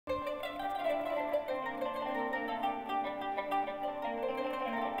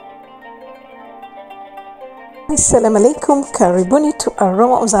Assalamu alaikum, karibuni to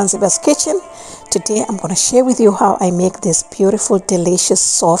Aroma of Zanzibar's kitchen. Today I'm going to share with you how I make these beautiful, delicious,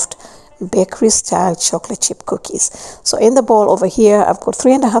 soft bakery style chocolate chip cookies. So in the bowl over here I've got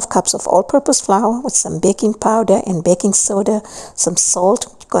 3.5 cups of all-purpose flour with some baking powder and baking soda, some salt.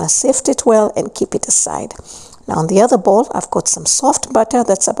 You're going to sift it well and keep it aside. Now on the other bowl I've got some soft butter,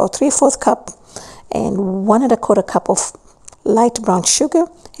 that's about 3/4 cup, and 1.25 cup of light brown sugar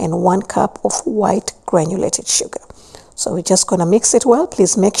and 1 cup of white granulated sugar. So we're just going to mix it well.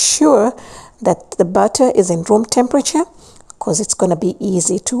 Please make sure that the butter is in room temperature because it's going to be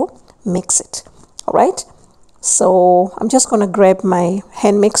easy to mix it. All right, so I'm just going to grab my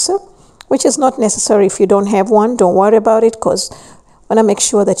hand mixer, which is not necessary. If you don't have one, don't worry about it, because want to make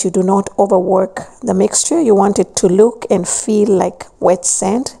sure that you do not overwork the mixture. You want it to look and feel like wet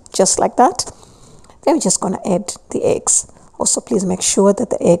sand, just like that. Then we're just going to add the eggs. Also, please make sure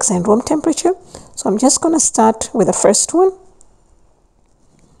that the eggs are in room temperature. So I'm just going to start with the first one,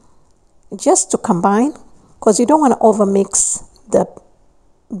 just to combine, because you don't want to overmix the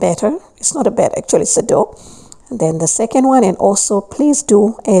batter. It's not a batter, actually it's a dough. And then the second one, and also please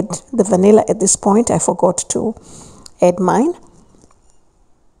do add the vanilla at this point. I forgot to add mine.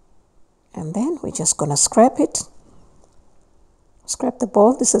 And then we're just going to scrap it. Scrap the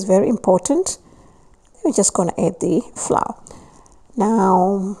bowl. This is very important. We're just going to add the flour.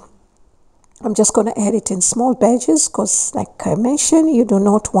 Now, I'm just going to add it in small batches because, like I mentioned, you do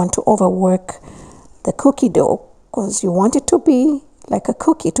not want to overwork the cookie dough, because you want it to be like a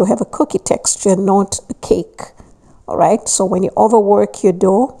cookie, to have a cookie texture, not a cake. All right, so when you overwork your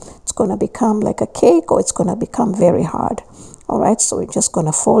dough, it's going to become like a cake, or it's going to become very hard. All right, so we're just going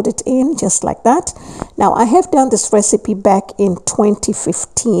to fold it in just like that. Now, I have done this recipe back in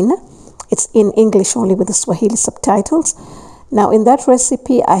 2015. It's in English only with the Swahili subtitles. Now, in that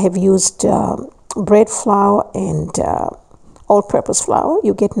recipe, I have used bread flour and all-purpose flour.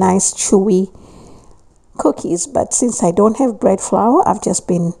 You get nice, chewy cookies. But since I don't have bread flour, I've just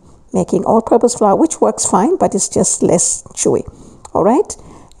been making all-purpose flour, which works fine, but it's just less chewy. All right?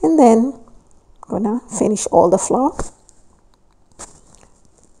 And then I'm going to finish all the flour.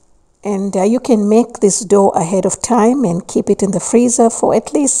 And you can make this dough ahead of time and keep it in the freezer for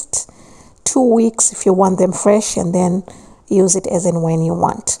at least 2 weeks if you want them fresh, and then use it as and when you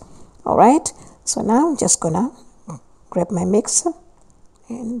want. All right, so now I'm just gonna grab my mixer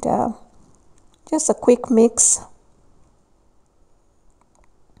and just a quick mix.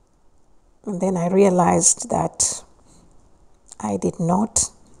 And then I realized that I did not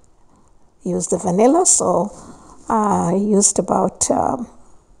use the vanilla, so I used about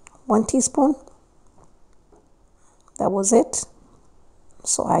 1 teaspoon. That was it.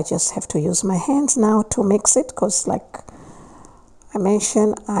 So I just have to use my hands now to mix it, because like I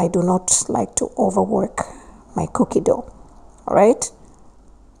mentioned, I do not like to overwork my cookie dough. All right.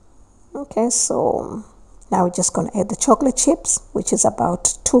 Okay, so now we're just going to add the chocolate chips, which is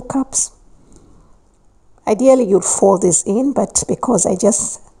about 2 cups. Ideally, you'd fold this in, but because I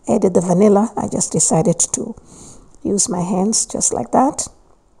just added the vanilla, I just decided to use my hands just like that.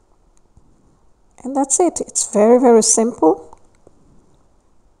 And that's it. It's very, very simple.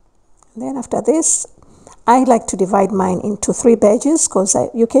 And then after this, I like to divide mine into 3 batches, because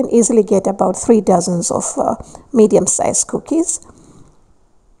you can easily get about 3 dozens of medium-sized cookies.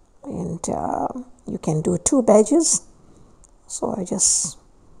 And you can do 2 batches. So I just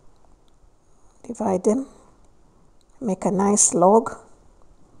divide them, make a nice log,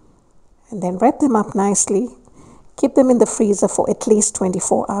 and then wrap them up nicely. Keep them in the freezer for at least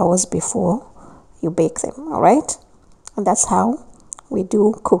 24 hours before you bake them, all right? And that's how we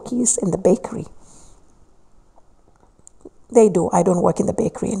do cookies in the bakery. They do. I don't work in the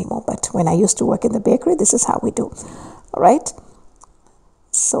bakery anymore, but when I used to work in the bakery, this is how we do. All right.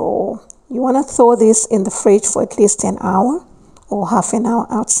 So you want to throw this in the fridge for at least an hour or half an hour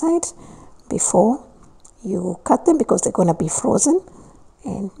outside before you cut them, because they're going to be frozen.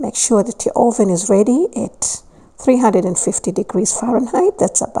 And make sure that your oven is ready at 350 degrees Fahrenheit.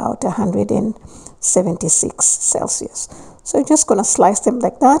 That's about 176 Celsius. So you're just going to slice them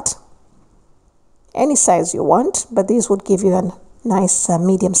like that. Any size you want, but these would give you a nice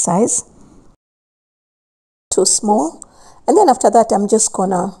medium size. Too small. And then after that, I'm just going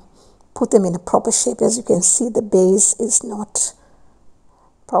to put them in a proper shape. As you can see, the base is not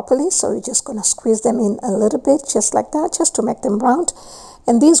properly. So you're just going to squeeze them in a little bit, just like that, just to make them round.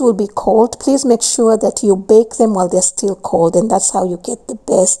 And these will be cold. Please make sure that you bake them while they're still cold, and that's how you get the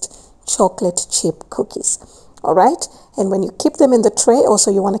best chocolate chip cookies. All right, and when you keep them in the tray,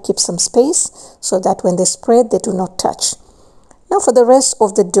 also you want to keep some space so that when they spread, they do not touch. Now for the rest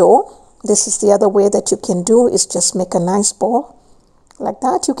of the dough, This is the other way that you can do, is just make a nice ball like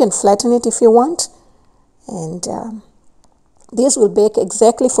that. You can flatten it if you want. And these will bake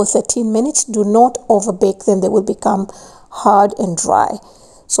exactly for 13 minutes. Do not over bake them. They will become hard and dry.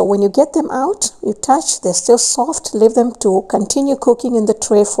 So when you get them out, you touch, they're still soft. Leave them to continue cooking in the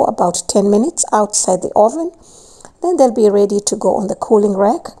tray for about 10 minutes outside the oven. Then they'll be ready to go on the cooling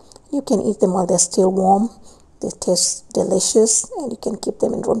rack. You can eat them while they're still warm. They taste delicious, and you can keep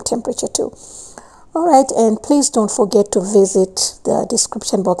them in room temperature too. All right, and please don't forget to visit the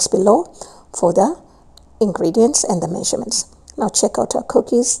description box below for the ingredients and the measurements. Now check out our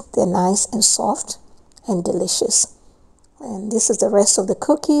cookies. They're nice and soft and delicious. And this is the rest of the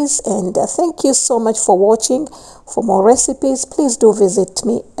cookies. And thank you so much for watching. For more recipes, please do visit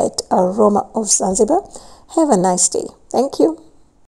me at Aroma of Zanzibar. Have a nice day. Thank you.